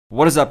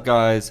What is up,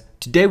 guys?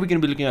 Today we're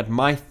going to be looking at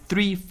my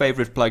 3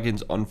 favorite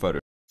plugins on Photoshop.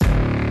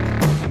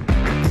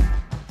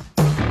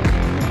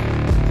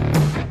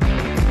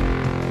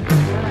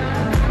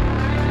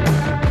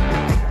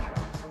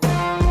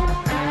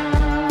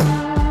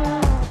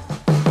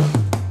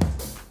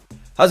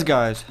 How's it,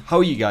 guys? How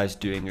are you guys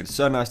doing? It's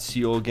so nice to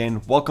see you all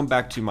again. Welcome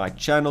back to my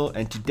channel,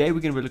 and today we're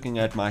going to be looking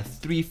at my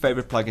 3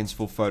 favorite plugins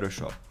for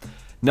Photoshop.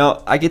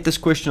 Now, I get this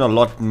question a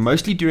lot,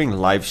 mostly during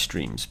live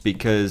streams,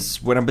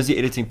 because when I'm busy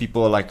editing,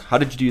 people are like, how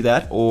did you do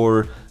that?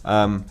 Or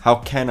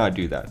how can I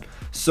do that?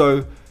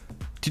 So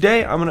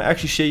today I'm going to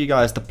actually show you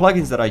guys the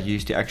plugins that I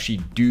use to actually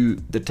do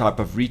the type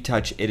of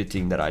retouch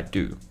editing that I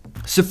do.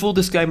 So full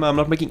disclaimer, I'm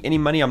not making any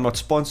money. I'm not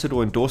sponsored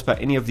or endorsed by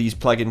any of these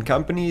plugin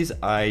companies.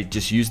 I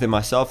just use them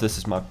myself. This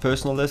is my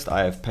personal list.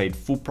 I have paid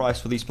full price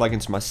for these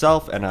plugins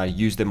myself, and I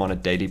use them on a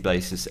daily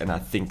basis, and I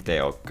think they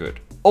are good.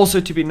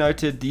 Also, to be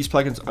noted, these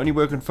plugins only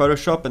work in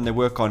Photoshop and they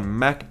work on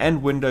Mac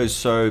and Windows,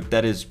 so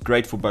that is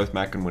great for both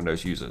Mac and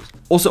Windows users.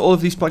 Also, all of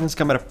these plugins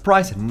come at a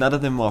price. None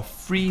of them are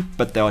free,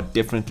 but they are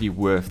definitely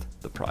worth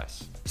the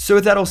price. So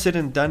with that all said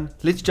and done,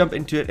 let's jump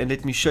into it and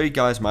let me show you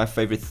guys my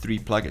favorite 3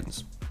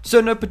 plugins. So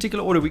in no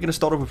particular order, we're going to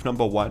start off with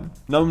number 1.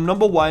 Now,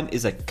 number 1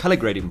 is a color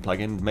grading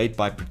plugin made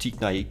by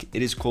Pretorius.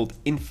 It is called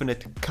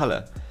Infinite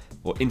Color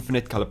or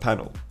Infinite Color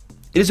Panel.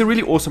 It is a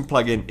really awesome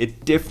plugin.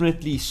 It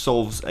definitely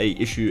solves a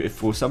issue if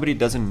for somebody who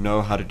doesn't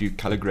know how to do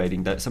color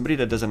grading, that somebody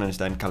that doesn't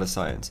understand color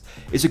science.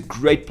 It's a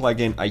great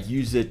plugin. I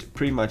use it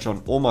pretty much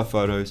on all my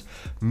photos,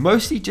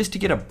 mostly just to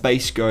get a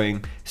base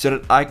going so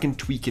that I can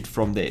tweak it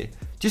from there,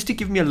 just to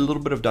give me a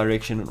little bit of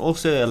direction and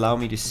also allow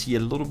me to see a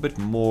little bit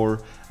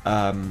more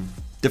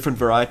different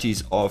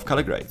varieties of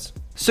color grades.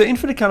 So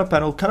Infinite Color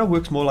Panel kind of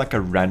works more like a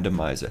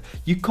randomizer.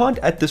 You can't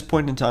at this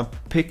point in time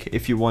pick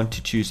if you want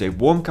to choose a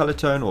warm color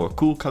tone or a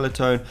cool color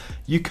tone.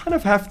 You kind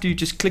of have to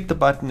just click the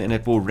button and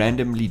it will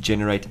randomly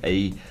generate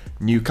a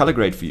new color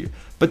grade for you.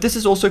 But this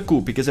is also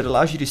cool because it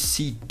allows you to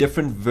see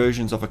different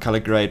versions of a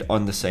color grade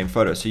on the same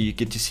photo. So you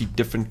get to see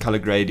different color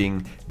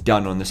grading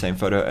done on the same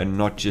photo and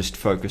not just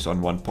focus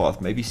on one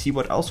path, maybe see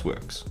what else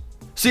works.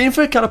 So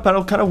Infinite Color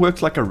Panel kind of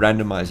works like a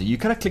randomizer. You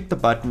kind of click the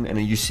button and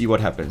then you see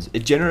what happens.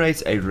 It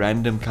generates a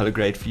random color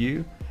grade for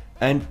you.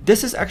 And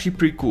this is actually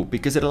pretty cool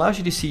because it allows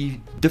you to see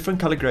different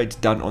color grades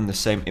done on the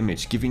same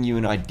image, giving you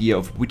an idea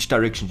of which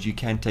directions you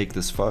can take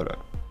this photo.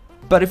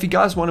 But if you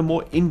guys want a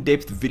more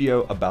in-depth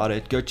video about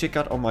it, go check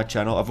out on my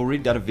channel. I've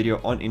already done a video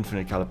on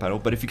Infinite Color Panel,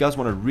 but if you guys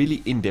want a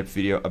really in-depth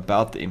video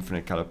about the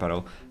Infinite Color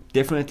Panel,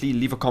 definitely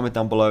leave a comment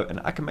down below and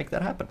I can make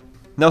that happen.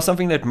 Now,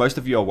 something that most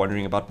of you are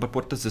wondering about, but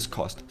what does this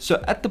cost?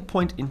 So at the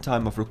point in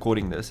time of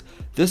recording this,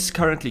 this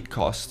currently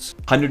costs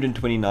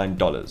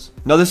 $129.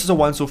 Now this is a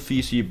once-off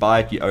fee, so you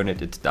buy it, you own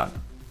it, it's done.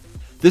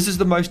 This is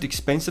the most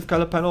expensive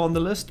color panel on the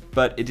list,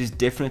 but it is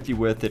definitely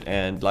worth it.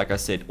 And like I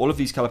said, all of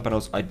these color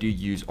panels I do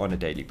use on a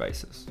daily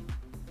basis.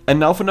 And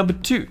now for number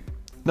 2.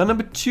 Now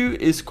number 2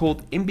 is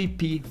called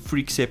MBP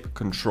Freg Sep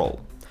Control.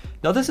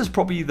 Now this is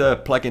probably the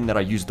plugin that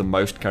I use the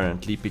most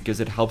currently because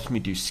it helps me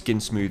do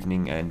skin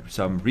smoothing and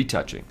some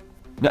retouching.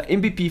 Now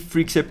MBP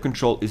Freg Sep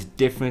Control is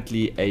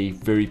definitely a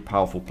very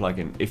powerful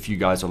plugin if you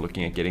guys are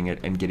looking at getting it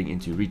and getting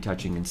into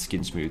retouching and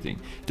skin smoothing.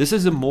 This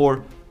is a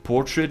more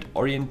portrait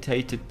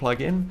orientated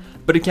plugin,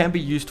 but it can be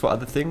used for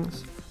other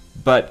things.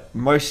 But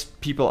most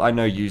people I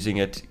know using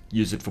it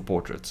use it for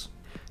portraits.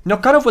 Now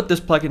kind of what this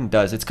plugin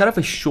does, it's kind of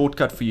a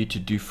shortcut for you to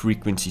do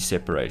frequency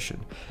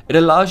separation. It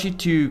allows you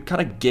to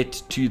kind of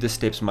get to the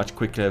steps much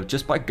quicker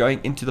just by going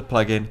into the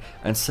plugin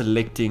and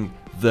selecting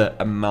the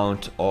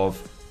amount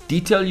of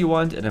detail you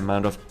want and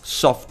amount of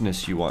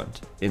softness you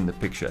want in the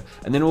picture,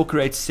 and then it will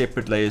create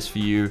separate layers for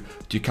you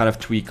to kind of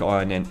tweak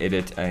on and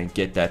edit and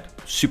get that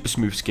super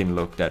smooth skin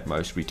look that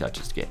most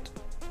retouchers get.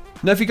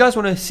 Now if you guys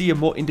want to see a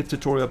more in-depth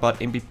tutorial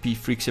about MBP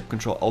Freg Sep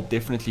Control, I'll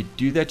definitely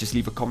do that. Just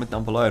leave a comment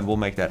down below and we'll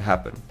make that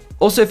happen.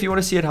 Also, if you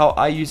want to see it how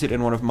I use it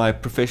in one of my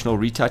professional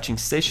retouching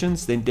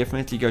sessions, then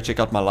definitely go check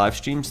out my live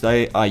streams.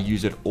 I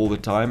use it all the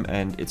time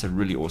and it's a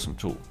really awesome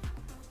tool.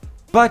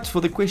 But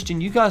for the question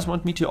you guys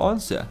want me to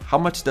answer, how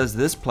much does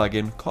this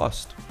plugin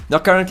cost? Now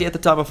currently at the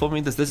time of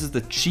filming this is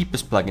the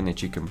cheapest plugin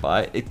that you can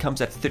buy. It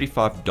comes at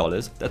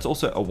 $35. That's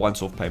also a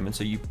once-off payment,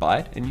 so you buy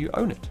it and you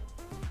own it.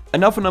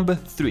 And now for number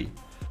 3.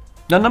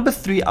 Now number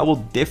 3 I will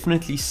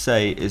definitely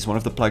say is one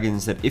of the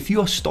plugins that if you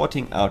are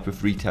starting out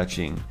with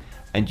retouching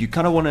and you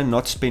kind of want to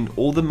not spend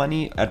all the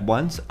money at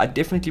once, I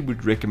definitely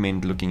would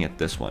recommend looking at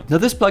this one. Now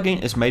this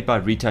plugin is made by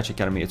Retouch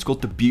Academy. It's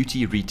called the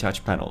Beauty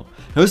Retouch Panel.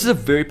 Now this is a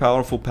very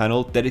powerful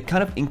panel that it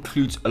kind of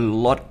includes a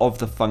lot of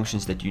the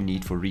functions that you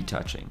need for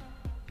retouching.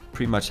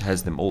 Pretty much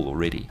has them all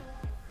already.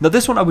 Now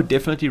this one I would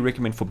definitely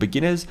recommend for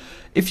beginners.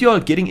 If you are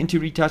getting into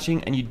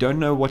retouching and you don't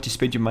know what to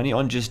spend your money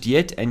on just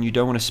yet and you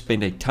don't want to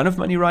spend a ton of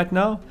money right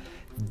now,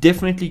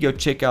 definitely go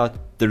check out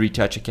the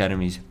Retouch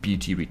Academy's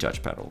Beauty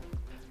Retouch Panel.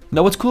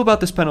 Now what's cool about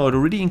this panel, it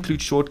already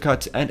includes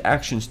shortcuts and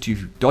actions to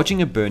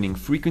dodging and burning,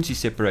 frequency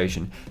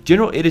separation,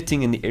 general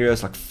editing in the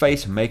areas like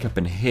face, makeup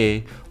and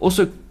hair,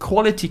 also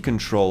quality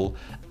control,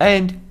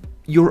 and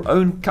your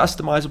own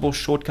customizable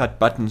shortcut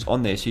buttons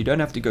on there, so you don't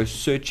have to go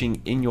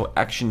searching in your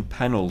action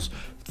panels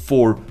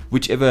for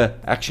whichever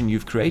action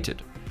you've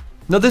created.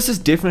 Now this is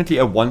definitely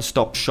a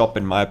one-stop shop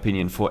in my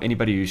opinion for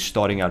anybody who's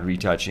starting out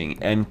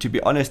retouching, and to be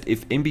honest,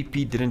 if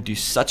MBP didn't do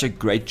such a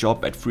great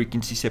job at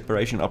frequency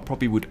separation, I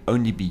probably would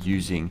only be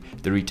using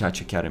the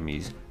Retouch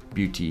Academy's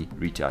beauty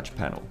retouch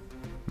panel.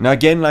 Now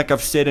again, like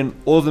I've said in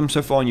all of them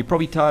so far, and you're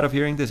probably tired of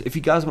hearing this, if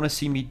you guys want to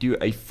see me do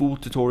a full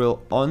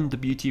tutorial on the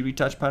beauty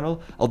retouch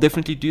panel, I'll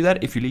definitely do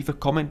that if you leave a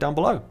comment down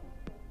below.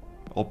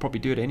 I'll probably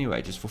do it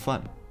anyway just for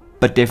fun,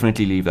 but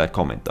definitely leave that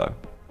comment though.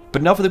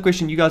 But now for the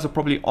question you guys are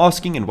probably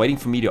asking and waiting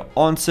for me to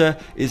answer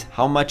is,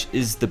 how much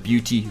is the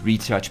beauty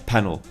retouch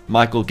panel?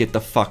 Michael, get the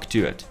fuck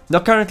to it. Now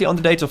currently on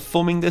the date of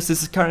filming this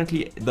is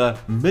currently the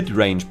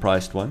mid-range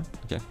priced one.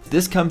 Okay,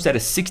 this comes at a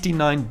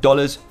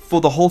 $69 for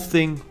the whole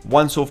thing,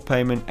 once-off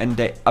payment, and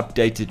they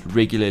update it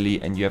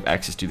regularly and you have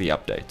access to the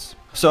updates.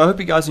 So I hope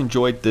you guys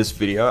enjoyed this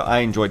video. I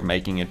enjoyed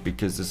making it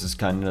because this is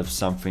kind of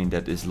something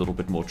that is a little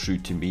bit more true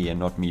to me and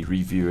not me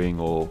reviewing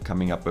or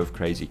coming up with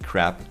crazy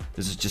crap.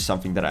 This is just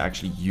something that I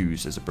actually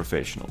use as a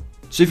professional.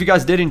 So if you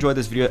guys did enjoy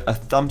this video, a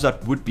thumbs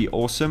up would be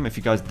awesome. If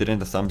you guys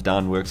didn't, a thumbs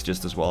down works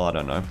just as well. I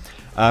don't know.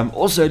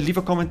 Also, leave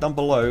a comment down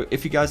below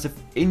if you guys have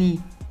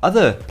any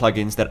other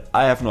plugins that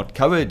I have not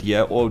covered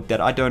here or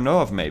that I don't know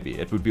of. Maybe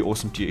it would be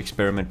awesome to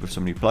experiment with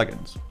some new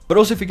plugins. But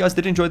also, if you guys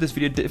did enjoy this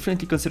video,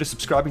 definitely consider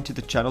subscribing to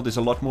the channel. There's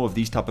a lot more of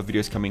these type of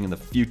videos coming in the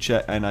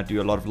future, and I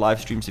do a lot of live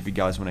streams if you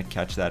guys want to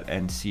catch that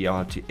and see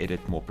how to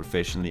edit more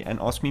professionally and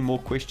ask me more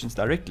questions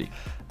directly.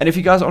 And if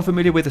you guys aren't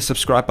familiar where the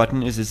subscribe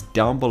button is, it's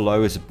down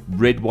below as a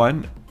red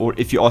one, or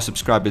if you are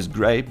subscribed is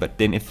gray, but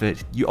then if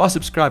you are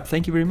subscribed,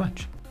 thank you very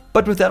much.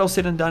 But with that all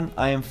said and done,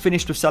 I am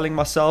finished with selling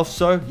myself,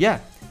 so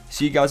yeah.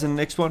 See you guys in the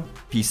next one.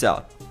 Peace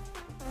out.